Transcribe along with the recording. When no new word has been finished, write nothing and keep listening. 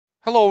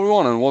Hello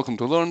everyone and welcome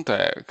to Learn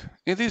Tech.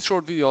 In this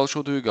short video I'll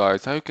show to you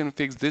guys how you can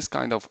fix this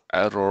kind of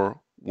error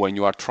when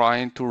you are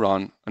trying to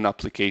run an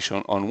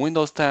application on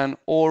Windows 10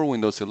 or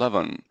Windows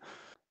 11.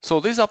 So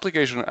this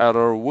application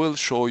error will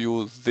show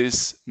you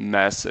this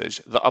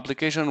message. The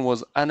application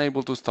was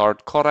unable to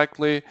start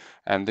correctly,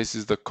 and this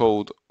is the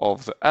code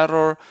of the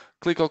error.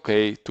 Click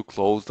OK to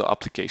close the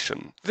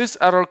application. This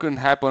error can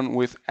happen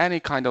with any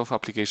kind of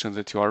application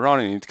that you are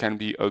running. It can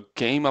be a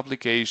game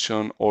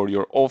application or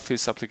your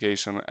office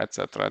application,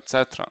 etc,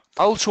 etc.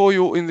 I'll show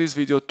you in this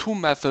video two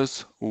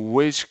methods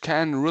which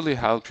can really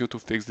help you to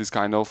fix this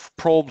kind of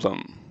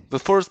problem. The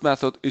first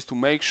method is to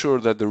make sure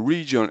that the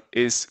region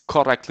is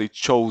correctly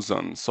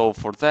chosen. So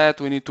for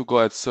that we need to go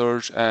at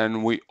search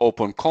and we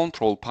open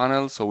control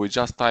panel. So we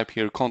just type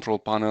here control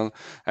panel,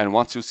 and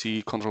once you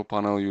see control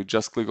panel you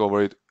just click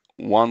over it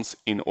once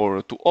in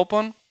order to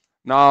open.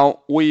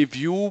 Now we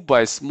view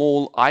by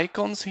small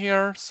icons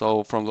here.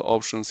 So from the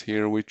options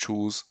here we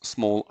choose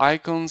small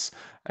icons,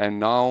 and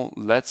now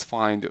let's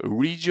find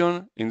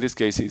region. In this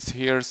case it's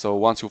here. So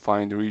once you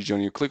find the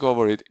region you click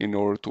over it in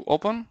order to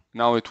open.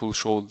 Now it will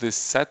show these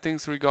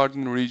settings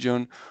regarding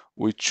region.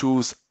 We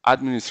choose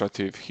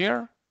administrative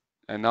here,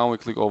 and now we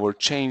click over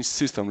change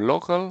system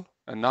local,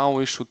 and now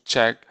we should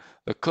check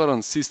the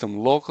current system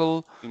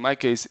local. In my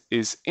case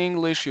is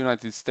English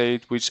United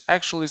States, which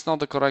actually is not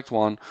the correct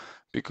one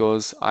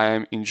because I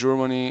am in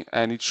Germany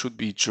and it should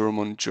be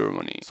German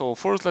Germany. So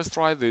first let's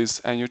try this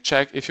and you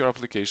check if your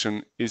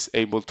application is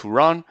able to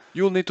run.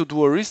 You'll need to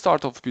do a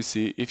restart of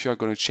PC if you are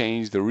going to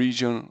change the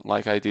region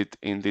like I did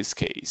in this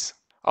case.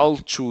 I'll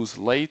choose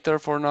later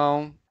for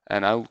now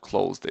and I'll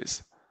close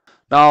this.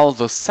 Now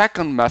the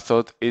second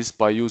method is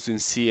by using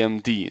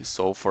CMD.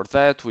 So for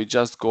that we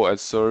just go at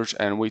search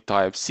and we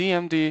type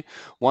CMD.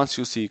 Once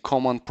you see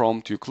command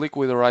prompt you click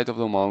with the right of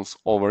the mouse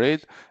over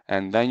it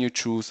and then you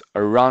choose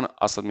run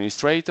as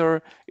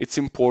administrator. It's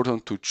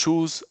important to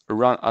choose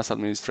run as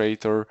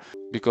administrator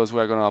because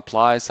we're going to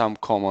apply some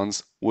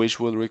commands which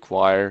will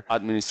require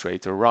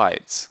administrator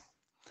rights.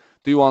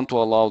 Do you want to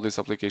allow this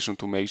application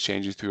to make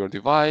changes to your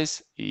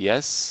device?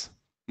 Yes.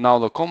 Now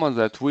the commands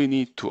that we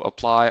need to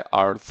apply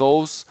are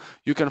those.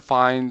 You can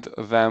find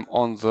them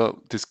on the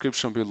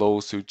description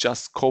below, so you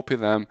just copy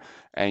them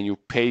and you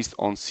paste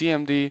on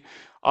CMD.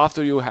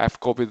 After you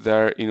have copied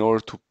there, in order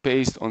to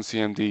paste on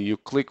CMD, you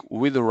click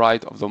with the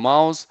right of the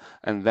mouse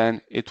and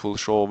then it will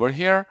show over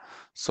here.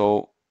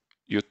 So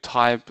you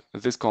type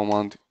this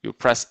command, you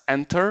press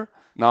enter.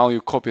 Now you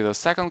copy the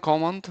second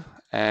command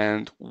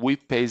and we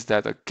paste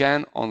that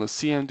again on the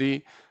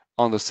CMD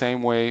on the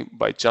same way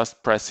by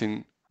just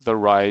pressing the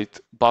right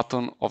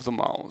button of the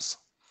mouse.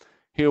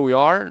 Here we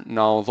are.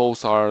 Now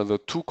those are the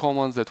two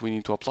commands that we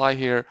need to apply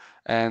here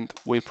and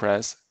we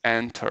press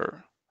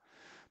enter.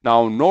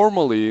 Now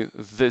normally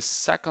this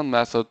second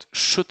method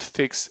should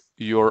fix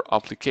your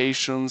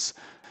applications,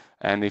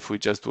 and if we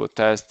just do a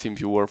test,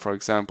 TeamViewer for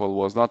example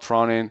was not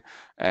running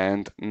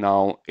and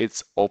now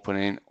it's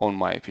opening on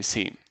my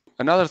PC.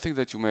 Another thing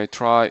that you may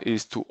try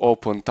is to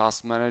open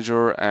Task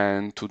Manager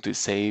and to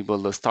disable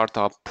the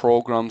startup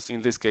programs.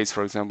 In this case,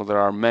 for example, there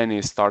are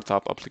many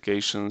startup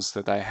applications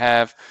that I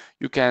have.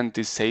 You can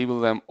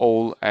disable them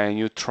all and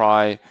you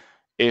try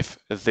if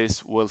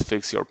this will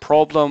fix your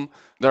problem.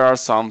 There are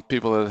some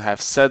people that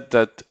have said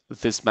that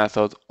this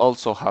method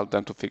also helped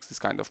them to fix this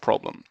kind of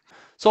problem.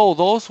 So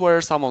those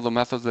were some of the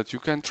methods that you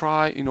can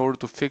try in order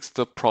to fix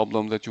the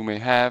problem that you may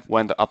have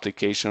when the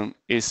application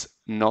is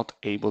not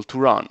able to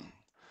run.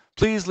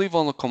 Please leave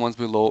on the comments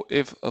below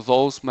if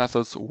those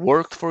methods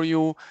worked for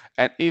you,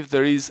 and if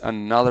there is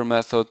another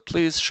method,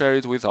 please share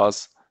it with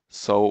us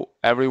so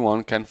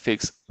everyone can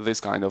fix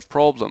this kind of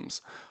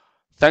problems.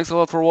 Thanks a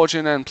lot for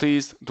watching and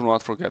please do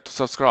not forget to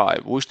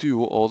subscribe. Wish to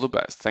you all the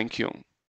best. Thank you.